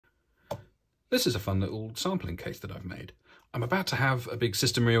This is a fun little sampling case that I've made. I'm about to have a big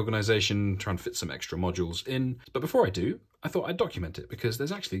system reorganization, try and fit some extra modules in, but before I do, I thought I'd document it because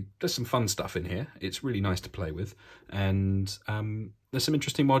there's some fun stuff in here. It's really nice to play with, and there's some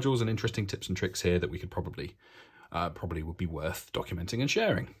interesting modules and interesting tips and tricks here that we could probably would be worth documenting and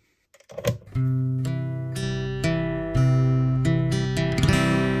sharing.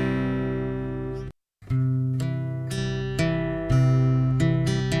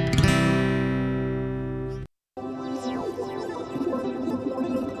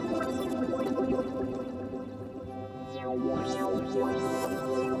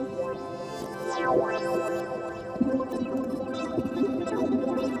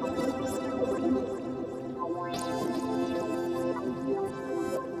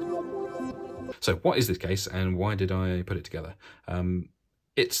 So what is this case and why did I put it together?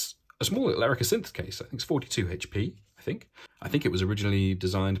 It's a small little Erica synth case. I think it's 42 HP, I think it was originally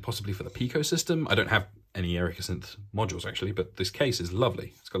designed possibly for the Pico system. I don't have any Erica synth modules actually, but this case is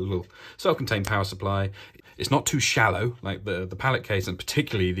lovely. It's got a little self-contained power supply. It's not too shallow, like the palette case, and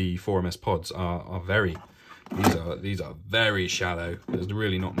particularly the 4MS pods are very, these are very shallow. There's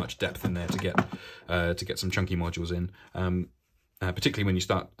really not much depth in there to get some chunky modules in, particularly when you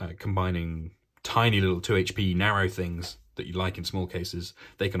start combining tiny little 2 HP narrow things that you like in small cases.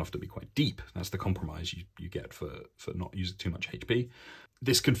 They can often be quite deep. That's the compromise you get for not using too much HP.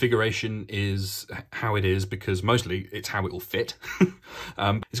 This configuration is how it is because mostly it's how it will fit.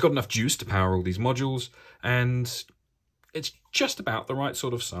 It's got enough juice to power all these modules, and it's just about the right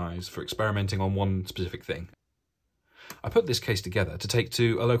sort of size for experimenting on one specific thing. I put this case together to take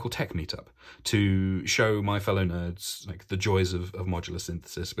to a local tech meetup to show my fellow nerds like the joys of modular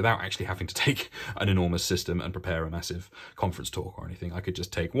synthesis without actually having to take an enormous system and prepare a massive conference talk or anything. I could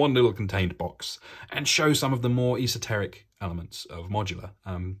just take one little contained box and show some of the more esoteric elements of modular.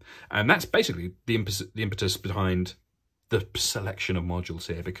 And that's basically the impetus behind the selection of modules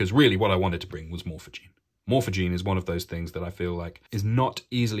here, because really what I wanted to bring was morphogene. Morphogene is one of those things that I feel like is not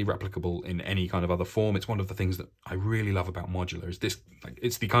easily replicable in any kind of other form. It's one of the things that I really love about modular is this, like,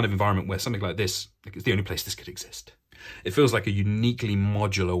 it's the kind of environment where something like this, like, it's the only place this could exist. It feels like a uniquely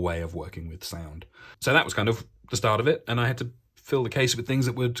modular way of working with sound. So that was kind of the start of it, and I had to fill the case with things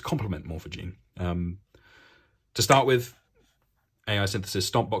that would complement morphogene. To start with, AI synthesis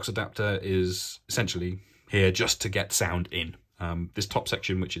stomp box adapter is essentially here just to get sound in. This top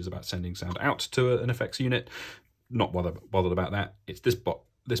section, which is about sending sound out to an effects unit, not bothered about that. It's this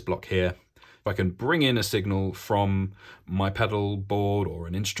block here. If I can bring in a signal from my pedal board or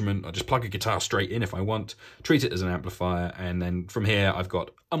an instrument, I just plug a guitar straight in if I want, treat it as an amplifier, and then from here I've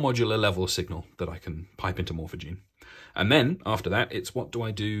got a modular level signal that I can pipe into morphogene. And then after that, it's what do I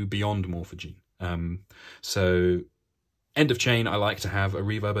do beyond morphogene? So end of chain, I like to have a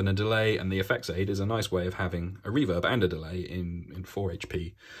reverb and a delay, and the effects aid is a nice way of having a reverb and a delay in 4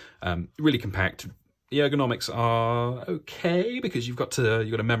 HP. Really compact. The ergonomics are okay because you've got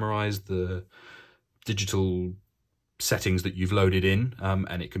to memorize the digital settings that you've loaded in,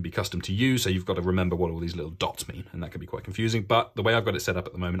 and it can be custom to you, so you've got to remember what all these little dots mean, and that can be quite confusing. But the way I've got it set up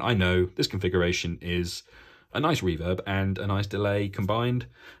at the moment, I know this configuration is a nice reverb and a nice delay combined,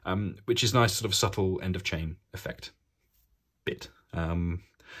 which is nice sort of subtle end of chain effect bit. And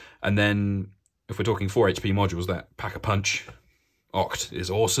then if we're talking 4 HP modules that pack a punch, Oct is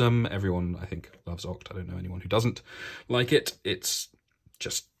awesome. Everyone, I think, loves Oct. I don't know anyone who doesn't like it. It's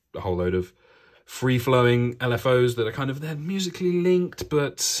just a whole load of free-flowing LFOs that are kind of, they're musically linked,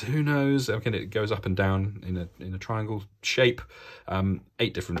 but who knows? Okay, it goes up and down in a triangle shape,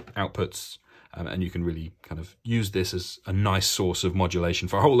 8 different outputs, and you can really kind of use this as a nice source of modulation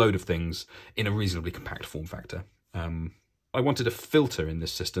for a whole load of things in a reasonably compact form factor. I wanted a filter in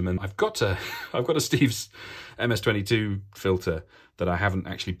this system, and I've got a Steve's MS-22 filter that I haven't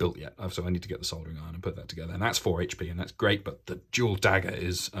actually built yet, so I need to get the soldering iron and put that together, and that's 4 HP, and that's great, but the Dual Dagger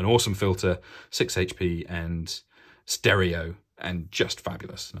is an awesome filter, 6 HP and stereo, and just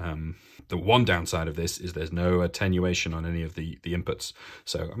fabulous. The one downside of this is there's no attenuation on any of the inputs,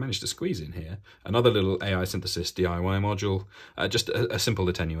 so I managed to squeeze in here another little AI synthesis DIY module, just a simple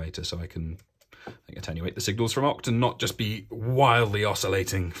attenuator, so I can attenuate the signals from Oct and not just be wildly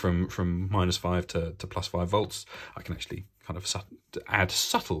oscillating from -5 to +5 volts. I can actually kind of add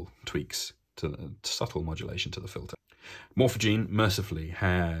subtle tweaks to subtle modulation to the filter. Morphogene mercifully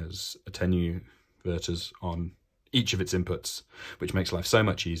has attenuators on each of its inputs, which makes life so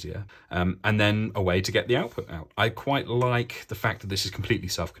much easier, and then a way to get the output out. I quite like the fact that this is completely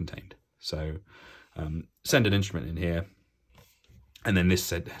self-contained. So send an instrument in here, and then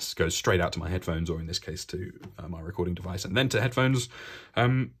this goes straight out to my headphones, or in this case to my recording device, and then to headphones.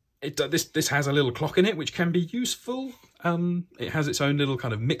 This has a little clock in it, which can be useful. It has its own little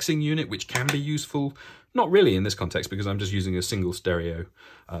kind of mixing unit, which can be useful. Not really in this context, because I'm just using a single stereo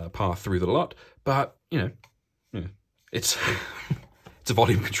path through the lot. But, you know, it's it's a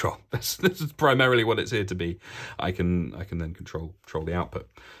volume control. This is primarily what it's here to be. I can then control the output.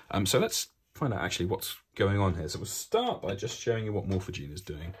 So let's find out actually what's going on here. So we'll start by just showing you what Morphogene is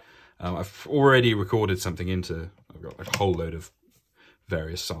doing. I've already recorded something I've got a whole load of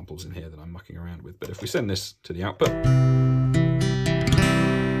various samples in here that I'm mucking around with. But if we send this to the output,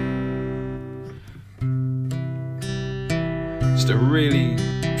 just a really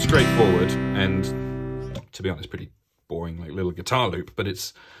straightforward and, to be honest, pretty boring like little guitar loop, but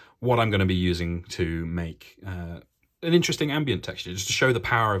it's what I'm going to be using to make an interesting ambient texture, just to show the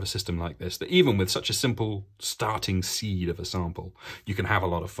power of a system like this, that even with such a simple starting seed of a sample, you can have a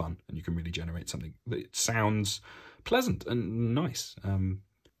lot of fun and you can really generate something that sounds pleasant and nice.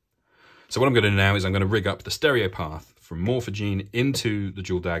 So what I'm going to do now is I'm going to rig up the stereo path from Morphogene into the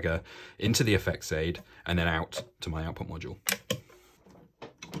Dual Dagger, into the effects aid, and then out to my output module.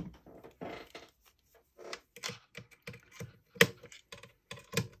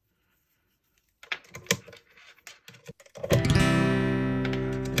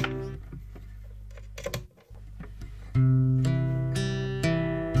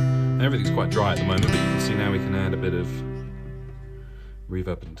 Everything's quite dry at the moment, but you can see now we can add a bit of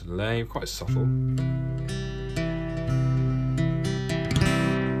reverb and delay, quite subtle.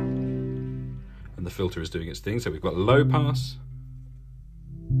 And the filter is doing its thing, so we've got low pass,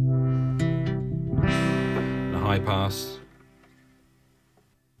 and a high pass,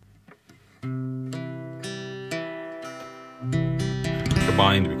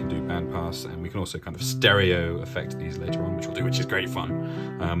 combined we can do band pass, and we can also kind of stereo effect these later on, which we'll do, which is great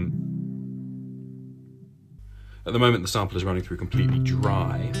fun. At the moment, the sample is running through completely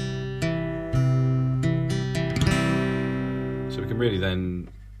dry. So we can really then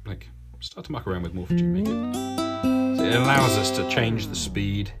like start to muck around with Morphogene, make it. So it allows us to change the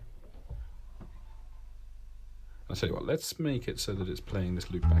speed. I'll tell you what, let's make it so that it's playing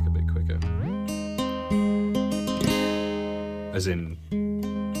this loop back a bit quicker. As in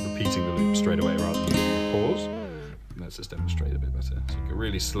repeating the loop straight away rather than doing a pause. Let's just demonstrate a bit better. So we go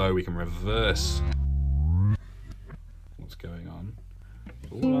really slow, we can reverse what's going on.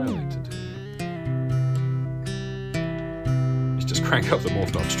 All I like to do is just crank up the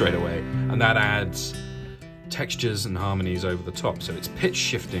morph knob straight away, and that adds textures and harmonies over the top. So it's pitch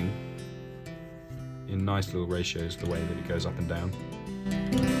shifting in nice little ratios the way that it goes up and down.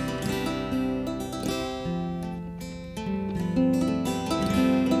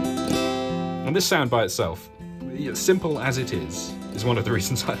 And this sound by itself, simple as it is one of the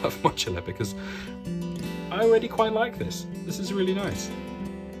reasons I love modular, because I already quite like this. This is really nice.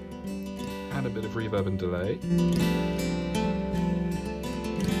 Add a bit of reverb and delay.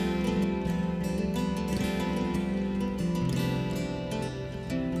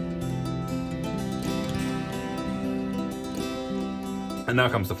 And now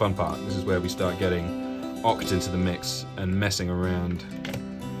comes the fun part. This is where we start getting oct into the mix and messing around.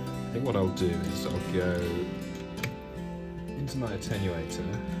 I think what I'll do is I'll go into my attenuator,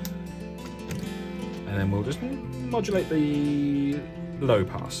 and then we'll just modulate the low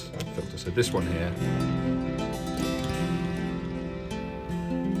pass filter. So this one here.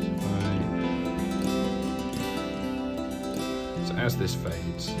 So as this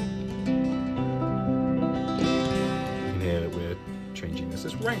fades, you can hear that we're changing this.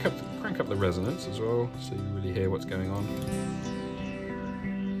 Let's crank up the resonance as well, so you really hear what's going on.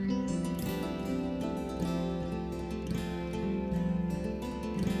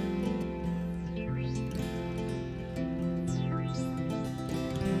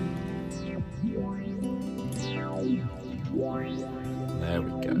 There we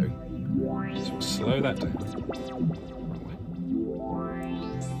go. So we'll slow that down.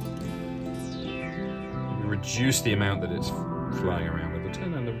 Reduce the amount that it's flying around with. We'll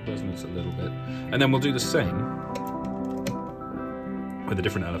turn down the resonance a little bit. And then we'll do the same with a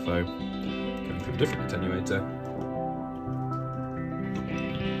different LFO, going through a different attenuator.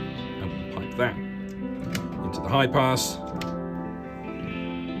 And we'll pipe that into the high pass.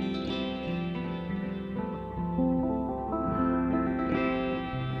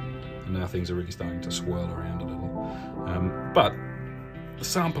 Now things are really starting to swirl around a little. But the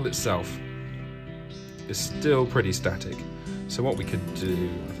sample itself is still pretty static. So what we could do,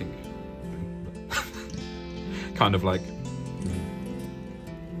 I think, kind of like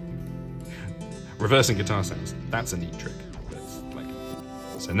reversing guitar sounds. That's a neat trick.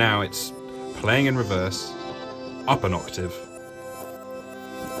 So now it's playing in reverse, up an octave,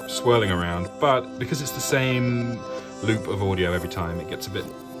 swirling around, but because it's the same loop of audio every time, it gets a bit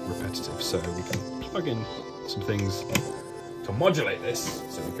repetitive. So we can plug in some things to modulate this,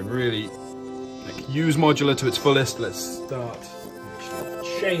 so we can really use modular to its fullest. Let's start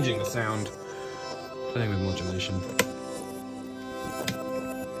actually changing the sound, playing with modulation.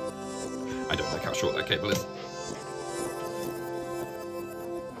 I don't like how short that cable is.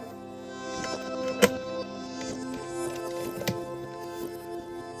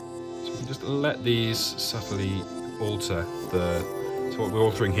 So we can just let these subtly alter so what we're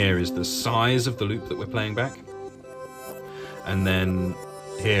altering here is the size of the loop that we're playing back. And then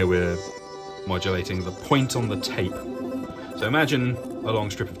here we're modulating the point on the tape. So imagine a long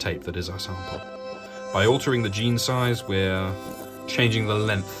strip of tape that is our sample. By altering the gene size, we're changing the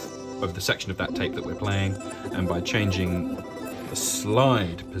length of the section of that tape that we're playing, and by changing the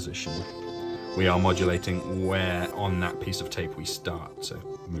slide position, we are modulating where on that piece of tape we start, so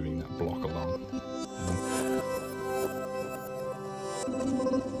moving that block along.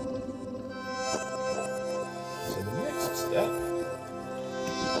 So the next step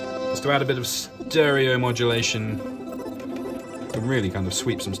is to add a bit of stereo modulation. You can really kind of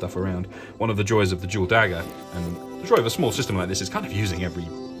sweep some stuff around. One of the joys of the dual dagger, and the joy of a small system like this, is kind of using every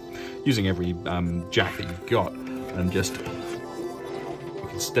jack that you've got, and just you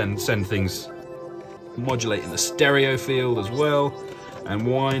can send things, modulate in the stereo field as well, and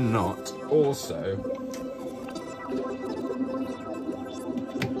why not also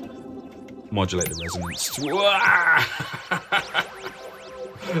modulate the resonance.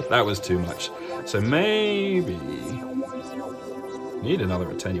 That was too much. So maybe need another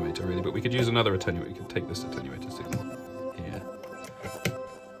attenuator really, but we could use another attenuator. We could take this attenuator signal here.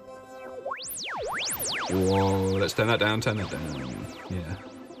 Whoa, let's turn that down, Yeah.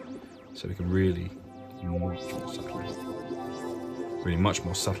 So we can really much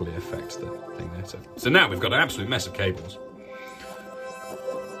more subtly affect the thing there. So now we've got an absolute mess of cables.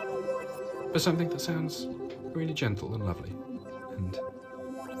 But something that sounds really gentle and lovely. And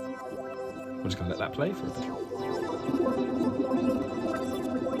we're just going to let that play for a bit.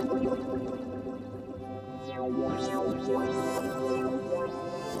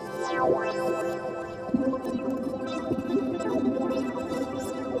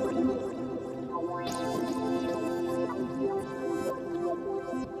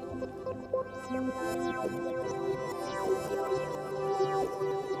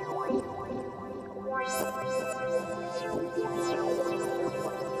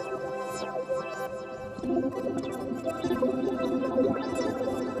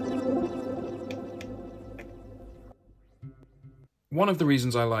 One of the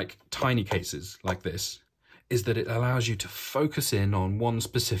reasons I like tiny cases like this is that it allows you to focus in on one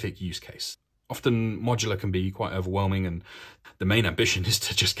specific use case. Often modular can be quite overwhelming, and the main ambition is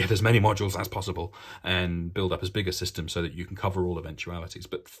to just get as many modules as possible and build up as big a system so that you can cover all eventualities.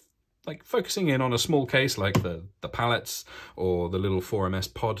 But like focusing in on a small case like the palettes or the little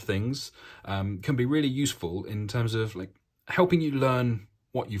 4MS pod things can be really useful in terms of like helping you learn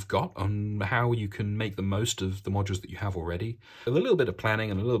what you've got and how you can make the most of the modules that you have already. With a little bit of planning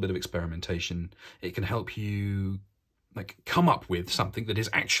and a little bit of experimentation, it can help you like come up with something that is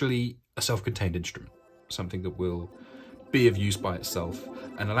actually a self-contained instrument, something that will be of use by itself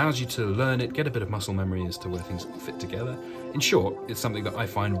and allows you to learn it, get a bit of muscle memory as to where things fit together. In short, it's something that I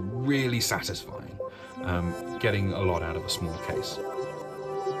find really satisfying, getting a lot out of a small case.